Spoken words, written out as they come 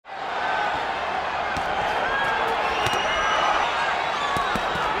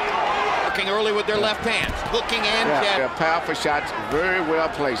early with their left hands. Hooking and jab. Powerful shots, very well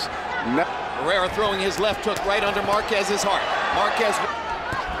placed. Barrera throwing his left hook right under Marquez's heart. Marquez.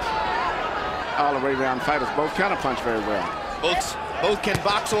 All the way around fighters both counter punch very well. Both can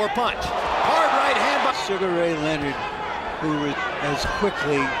box or punch. Hard right hand by Sugar Ray Leonard, who is as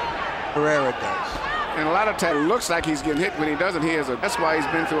quickly Barrera does. And a lot of times it looks like he's getting hit when he doesn't. That's why he's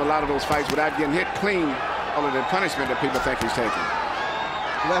been through a lot of those fights without getting hit clean. All of the punishment that people think he's taking.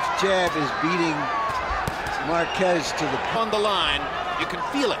 Left jab is beating Marquez to the on the line. You can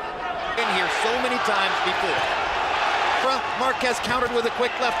feel it. Been here so many times before. Marquez countered with a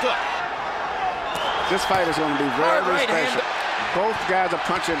quick left hook. This fight is going to be very special. Both guys are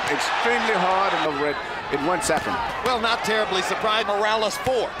punching extremely hard and over it in 1 second. Well, not terribly surprised. Morales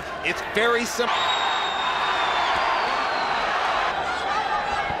 4. It's very simple.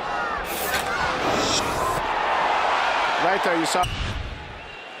 Right there, you saw.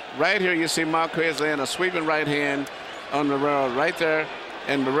 Right here, you see Marquez laying a sweeping right hand on Barrera right there,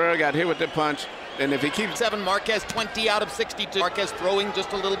 and Barrera got hit with the punch. And if he keeps 7, Marquez 20 out of 62. Marquez throwing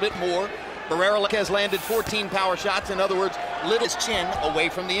just a little bit more. Barrera has landed 14 power shots. In other words, little his chin away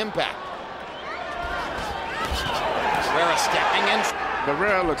from the impact. Barrera stepping in.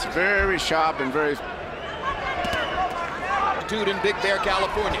 Barrera looks very sharp and very. In Big Bear,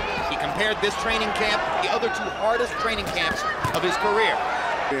 California. He compared this training camp to the other 2 hardest training camps of his career.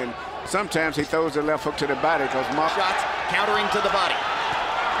 And sometimes he throws the left hook to the body because shots countering to the body.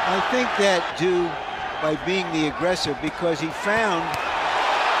 I think that due by being the aggressor because he found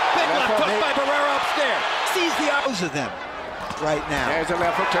big left hook by Barrera upstairs. Sees the eyes of them right now. There's a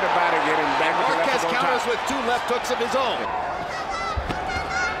left hook to the body, getting back with the left hook. Marquez counters with 2 left hooks of his own.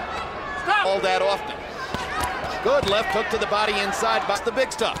 Stop. All that often. Good left hook to the body inside. That's the big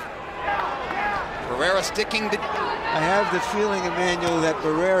stuff. Barrera sticking to. I have the feeling, Emmanuel, that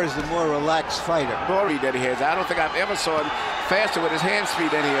Barrera is the more relaxed fighter. Glory that he has. I don't think I've ever saw him faster with his hand speed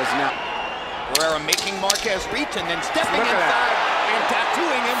than he is now. Barrera making Marquez reach and then stepping inside and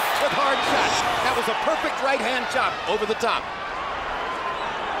tattooing him with hard shots. That was a perfect right hand chop over the top.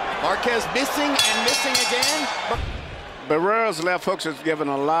 Marquez missing and missing again. Barrera's left hooks has given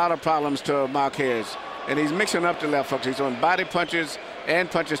a lot of problems to Marquez. And he's mixing up the left hooks. He's on body punches and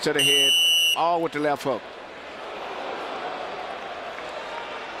punches to the head, all with the left hook.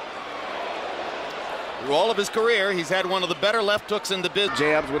 Through all of his career, he's had one of the better left hooks in the business.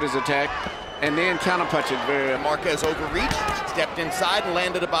 Jabs with his attack, and then counter punches very. Marquez overreached, stepped inside, and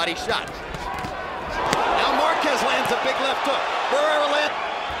landed a body shot. Now Marquez lands a big left hook. Barrera lands.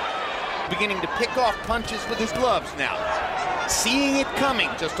 Beginning to pick off punches with his gloves now. Seeing it coming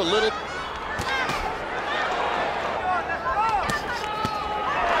just a little.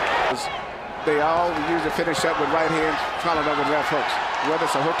 They all usually finish up with right hands, followed up with left hooks. Whether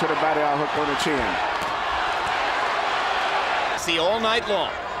it's a hook to the body or a hook on the chin. See all night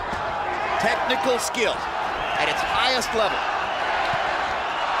long. Technical skill at its highest level.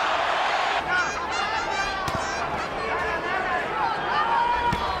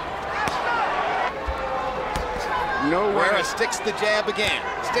 Barrera sticks the jab again.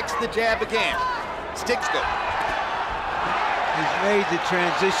 Sticks the jab again. Sticks go. He's made the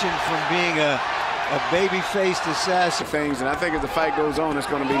transition from being a baby-faced assassin. And I think as the fight goes on, it's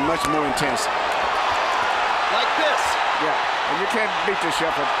going to be much more intense. Like this. Yeah, and you can't beat the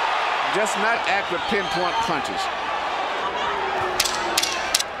shepherd. Just not act with pinpoint punches.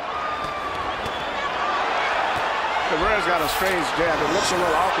 Barrera's got a strange jab. It looks a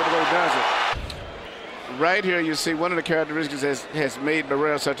little awkward the way he does it. Right here, you see one of the characteristics has made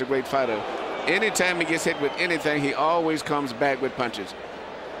Barrera such a great fighter. Anytime he gets hit with anything, he always comes back with punches.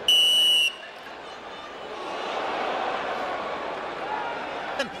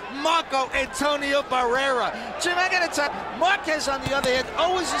 Marco Antonio Barrera. Jim, I got to tell you, Marquez, on the other hand,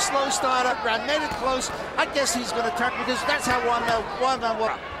 always a slow starter. Round made it close. I guess he's going to turn because that's how Juan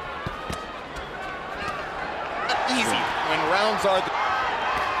Manuel. Easy when rounds are.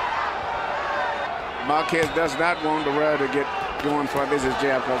 Marquez does not want Barrera to get going for his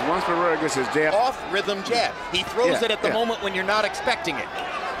jab, because once Barrera gets his jab off rhythm jab, he throws it at the moment when you're not expecting it.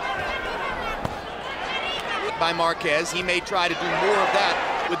 By Marquez, he may try to do more of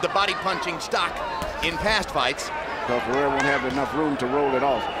that with the body punching stock in past fights. Because Barrera won't have enough room to roll it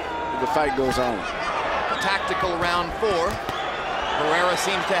off as the fight goes on. Tactical round 4. Barrera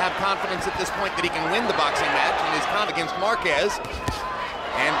seems to have confidence at this point that he can win the boxing match in his count against Marquez.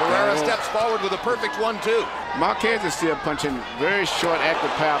 And Barrera steps forward with a perfect 1-2. Marquez is still punching very short, active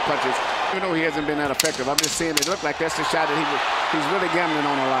power punches. Even though he hasn't been that effective, I'm just saying it looked like that's the shot that he's really gambling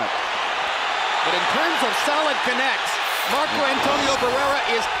on a lot. But in terms of solid connects, Marco Antonio Barrera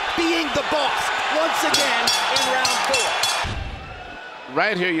is being the boss once again in round 4.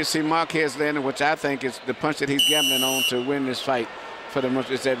 Right here you see Marquez landing, which I think is the punch that he's gambling on to win this fight for the most.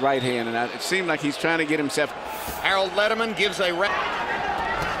 It's that right hand, and it seemed like he's trying to get himself. Harold Letterman gives a round.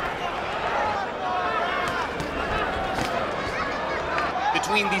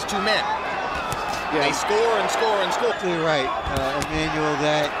 Between these two men. Yeah. They score and score and score. You're right, Emmanuel,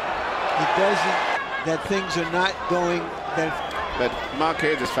 that he doesn't, that things are not going that. But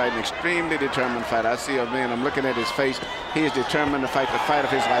Marquez is fighting an extremely determined fight. I see a man, I'm looking at his face. He is determined to fight the fight of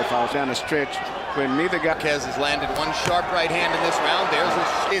his life out down the stretch when neither guy. Marquez has landed one sharp right hand in this round. There's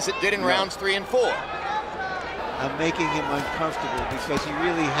as it did in rounds 3 and 4. I'm making him uncomfortable because he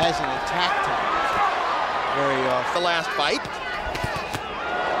really hasn't attacked him very often. The last fight.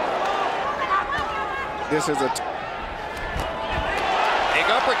 This is a big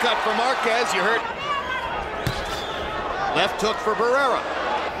uppercut for Marquez. You heard. Left hook for Barrera.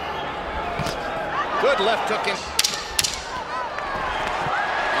 Good left hook in.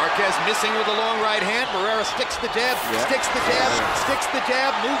 Marquez missing with a long right hand. Barrera sticks the jab, sticks the jab, sticks the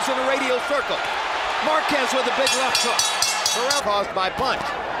jab, moves in a radial circle. Marquez with a big left hook. Barrera caused by punch.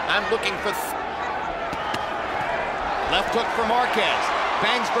 I'm looking for left hook for Marquez.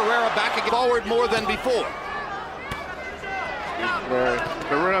 Bangs Barrera back again, forward more than before.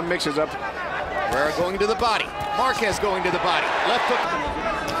 Barrera mixes up. Barrera going to the body. Marquez going to the body. Left hook.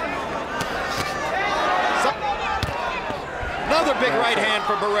 Another big right hand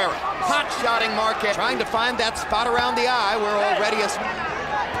for Barrera. Hot-shotting Marquez. Trying to find that spot around the eye where already a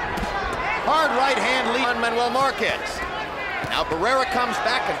hard right hand lead on Juan Manuel Marquez. Now Barrera comes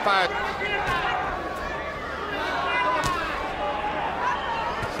back and fires.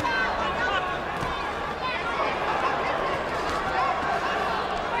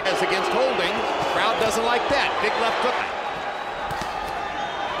 Against holding. Crowd doesn't like that. Big left hook.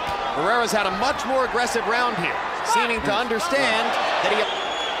 Barrera's had a much more aggressive round here, seeming to understand that he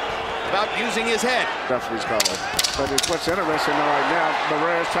about using his head. Referee's call. But what's interesting right now,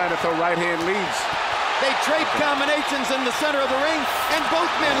 Barrera's trying to throw right hand leads. They trade combinations in the center of the ring, and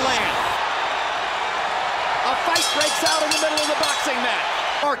both men land. A fight breaks out in the middle of the boxing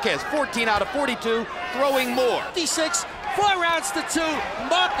match. Marquez, 14 out of 42, throwing more. 56. 4 rounds to 2.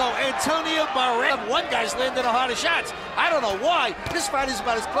 Marco Antonio Barrera. One guy's landing a lot of shots. I don't know why. This fight is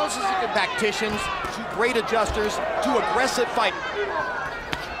about as close as you can. Tacticians, 2 great adjusters, 2 aggressive fight.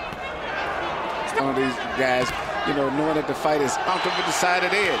 One of these guys, you know, knowing that the fight is comfortable with the side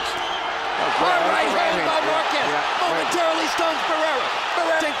of the edge. Hard right hand by Marquez. Momentarily stuns Barrera.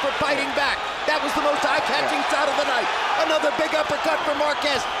 Barrera for fighting back. That was the most eye-catching shot of the night. Another big uppercut for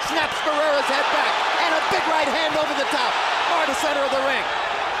Marquez. Snaps Barrera's head back. And a big right hand over the top. Far to center of the ring.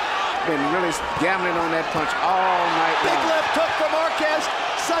 Been really gambling on that punch all night long. Big left hook for Marquez.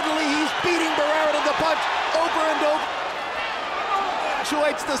 Suddenly he's beating Barrera to the punch over and over.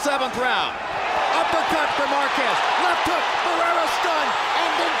 Actuates the 7th round. Uppercut for Marquez. Left hook. Barrera stunned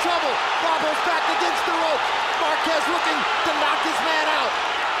and in trouble. Wobbles back against the rope. Marquez looking to knock his man out.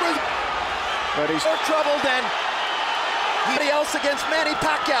 But he's more trouble than anybody else against Manny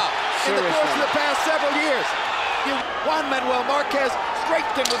Pacquiao in the course of the past several years. Juan Manuel Marquez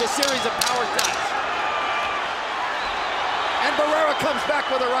strafed him with a series of power shots. And Barrera comes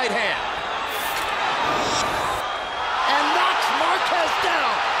back with a right hand. And knocks Marquez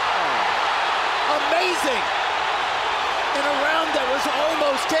down. Amazing. In a round that was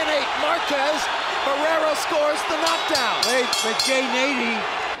almost 10-8, Barrera scores the knockdown. Wait, but Jay Nady.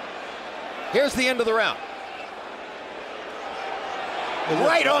 Here's the end of the round.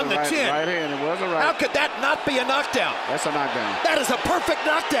 Right on the chin. Right hand. It was a right. How could that not be a knockdown? That's a knockdown. That is a perfect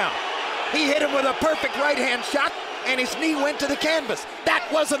knockdown. He hit him with a perfect right hand shot, and his knee went to the canvas. That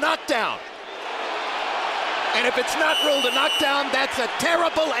was a knockdown. And if it's not ruled a knockdown, that's a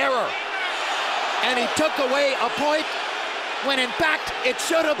terrible error. And he took away a point when, in fact, it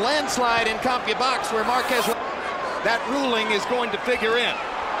should have landslide in CompuBox where Marquez. That ruling is going to figure in.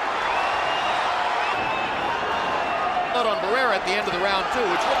 On Barrera at the end of the round 2,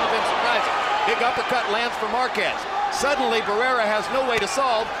 which wouldn't have been surprising. Big uppercut lands for Marquez. Suddenly, Barrera has no way to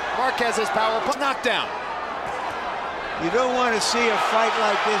solve Marquez's power knockdown. You don't want to see a fight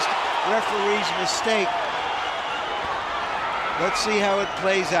like this. Referee's mistake. Let's see how it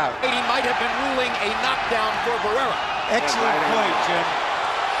plays out. He might have been ruling a knockdown for Barrera. Excellent point, Jim.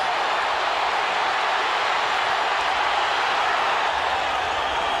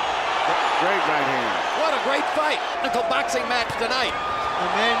 Great right hand. What a great fight. Technical boxing match tonight.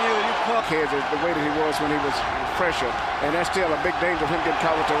 Emmanuel, you caught the way that he was when he was fresher. And that's still a big danger of him getting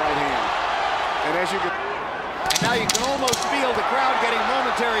caught with the right hand. And as you can... And Now you can almost feel the crowd getting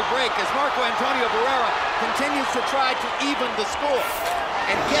momentary break as Marco Antonio Barrera continues to try to even the score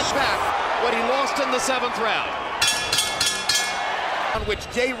and get back what he lost in the 7th round. On which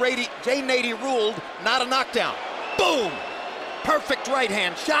Jay Nady ruled not a knockdown. Boom! Perfect right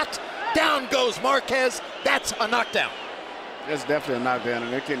hand shot. Down goes Marquez. That's a knockdown. That's definitely a knockdown,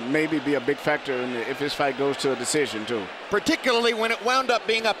 and it can maybe be a big factor if this fight goes to a decision, too. Particularly when it wound up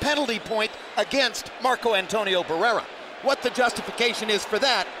being a penalty point against Marco Antonio Barrera. What the justification is for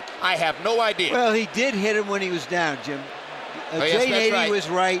that, I have no idea. Well, he did hit him when he was down, Jim. Yes, Jay Nady was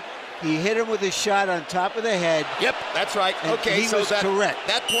right. He hit him with a shot on top of the head. Yep, that's right. Okay, so correct.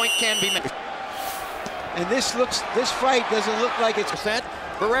 That point can be made. And this fight doesn't look like it's percent.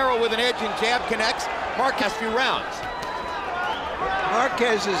 Barrera with an edge and jab connects. Marquez few rounds.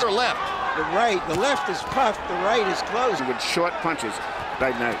 Marquez is left. The left is puffed, the right is closed. With short punches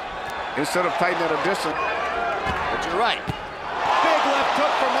right now, instead of fighting at a distance. But you're right. Big left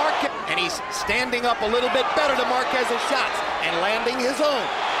hook for Marquez. And he's standing up a little bit better to Marquez's shots and landing his own.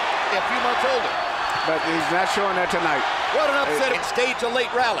 A few months older. But he's not showing that tonight. What an upset and stage a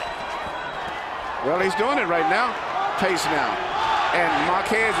late rally. Well, he's doing it right now. Pace now. And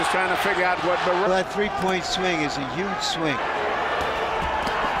Marquez is trying to figure out what Barrera. That three-point swing is a huge swing.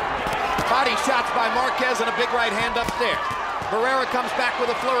 Body shots by Marquez and a big right hand upstairs. Barrera comes back with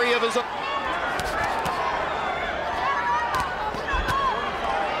a flurry of his own.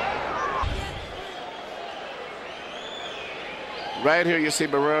 Right here you see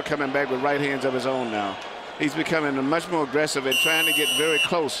Barrera coming back with right hands of his own now. He's becoming much more aggressive and trying to get very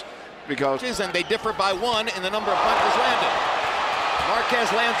close because... And they differ by 1 in the number of punches landed.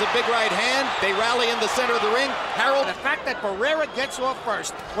 Marquez lands a big right hand. They rally in the center of the ring. Harold. The fact that Barrera gets off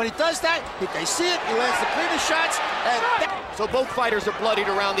first. When he does that, they see it, he lands the cleanest shots. And so both fighters are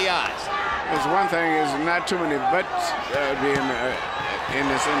bloodied around the eyes. There's one thing is not too many butts being in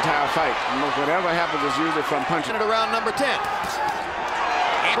this entire fight. Whatever happens is usually from punching. Around number 10.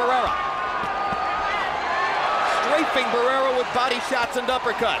 And Barrera. Strafing Barrera with body shots and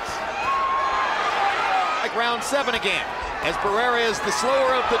uppercuts. Like round 7 again. As Barrera is the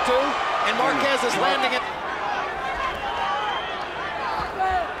slower of the two, and Marquez is landing it.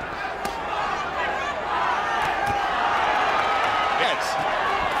 Yes.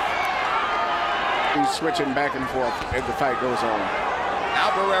 He's switching back and forth as the fight goes on.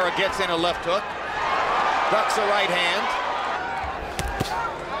 Now Barrera gets in a left hook, ducks a right hand.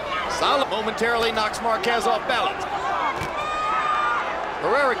 Solid momentarily knocks Marquez off balance.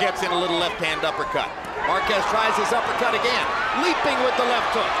 Barrera gets in a little left hand uppercut. Marquez tries his uppercut again, leaping with the left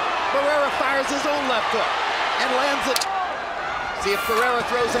hook. Barrera fires his own left hook and lands it. See if Barrera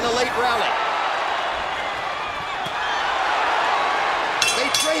throws in a late rally. They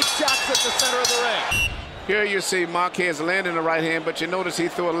trade shots at the center of the ring. Here you see Marquez landing the right hand, but you notice he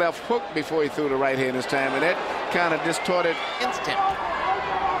threw a left hook before he threw the right hand this time, and that kind of distorted. Instant.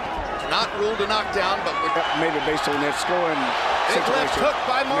 Not ruled a knockdown, but we're maybe based on that scoring big left hook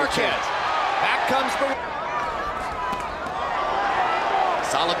by Marquez. Back comes Barrera.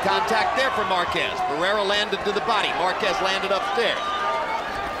 Solid contact there for Marquez. Barrera landed to the body. Marquez landed upstairs.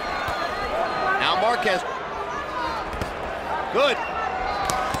 Now Marquez. Good.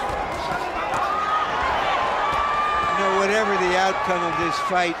 You know, whatever the outcome of this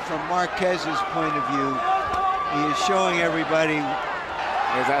fight, from Marquez's point of view, he is showing everybody.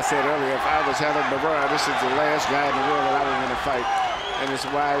 As I said earlier, if I was Helen Barrera, this is the last guy in the world that I would want to fight. And it's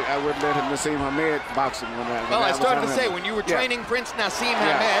why I wouldn't let him Nassim Hamed boxing when I started to say, when you were training Prince Nassim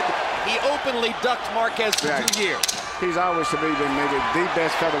Hamed, he openly ducked Marquez for 2 years. He's always to me been maybe the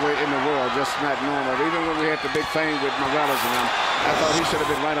best featherweight in the world, just not normal. Even when we had the big thing with Morales and him, I thought he should have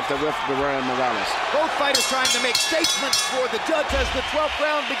been right up there with Barrera and Morales. Both fighters trying to make statements for the judge as the 12th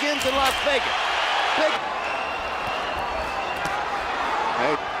round begins in Las Vegas. Big.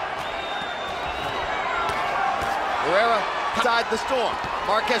 Hey. Barrera inside the storm.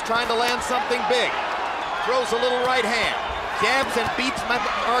 Marquez trying to land something big. Throws a little right hand. Jabs and beats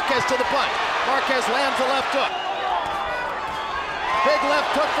Marquez to the punch. Marquez lands a left hook. Big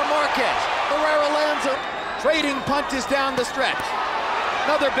left hook for Marquez. Barrera lands a trading punches down the stretch.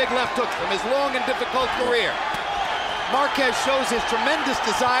 Another big left hook from his long and difficult career. Marquez shows his tremendous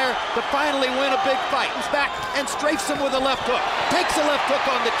desire to finally win a big fight. Comes back and strafes him with a left hook. Takes a left hook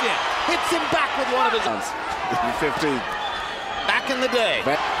on the chin. Hits him back with one of his own. 15. Back in the day.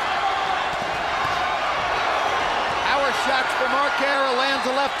 Power shots for Marquez, lands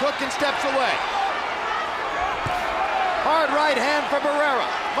a left hook and steps away. Hard right hand for Barrera.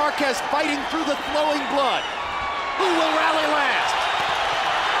 Marquez fighting through the flowing blood. Who will rally last?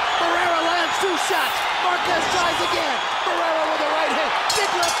 Barrera lands 2 shots. Marquez tries again. Barrera with a right hit.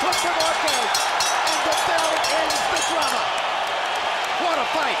 Big left hook for Marquez. And the bell ends the drama. What a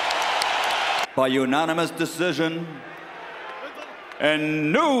fight. By unanimous decision,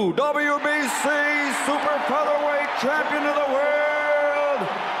 and new WBC Super Featherweight Champion of the World,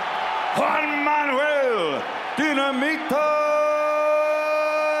 Juan Manuel Dinamita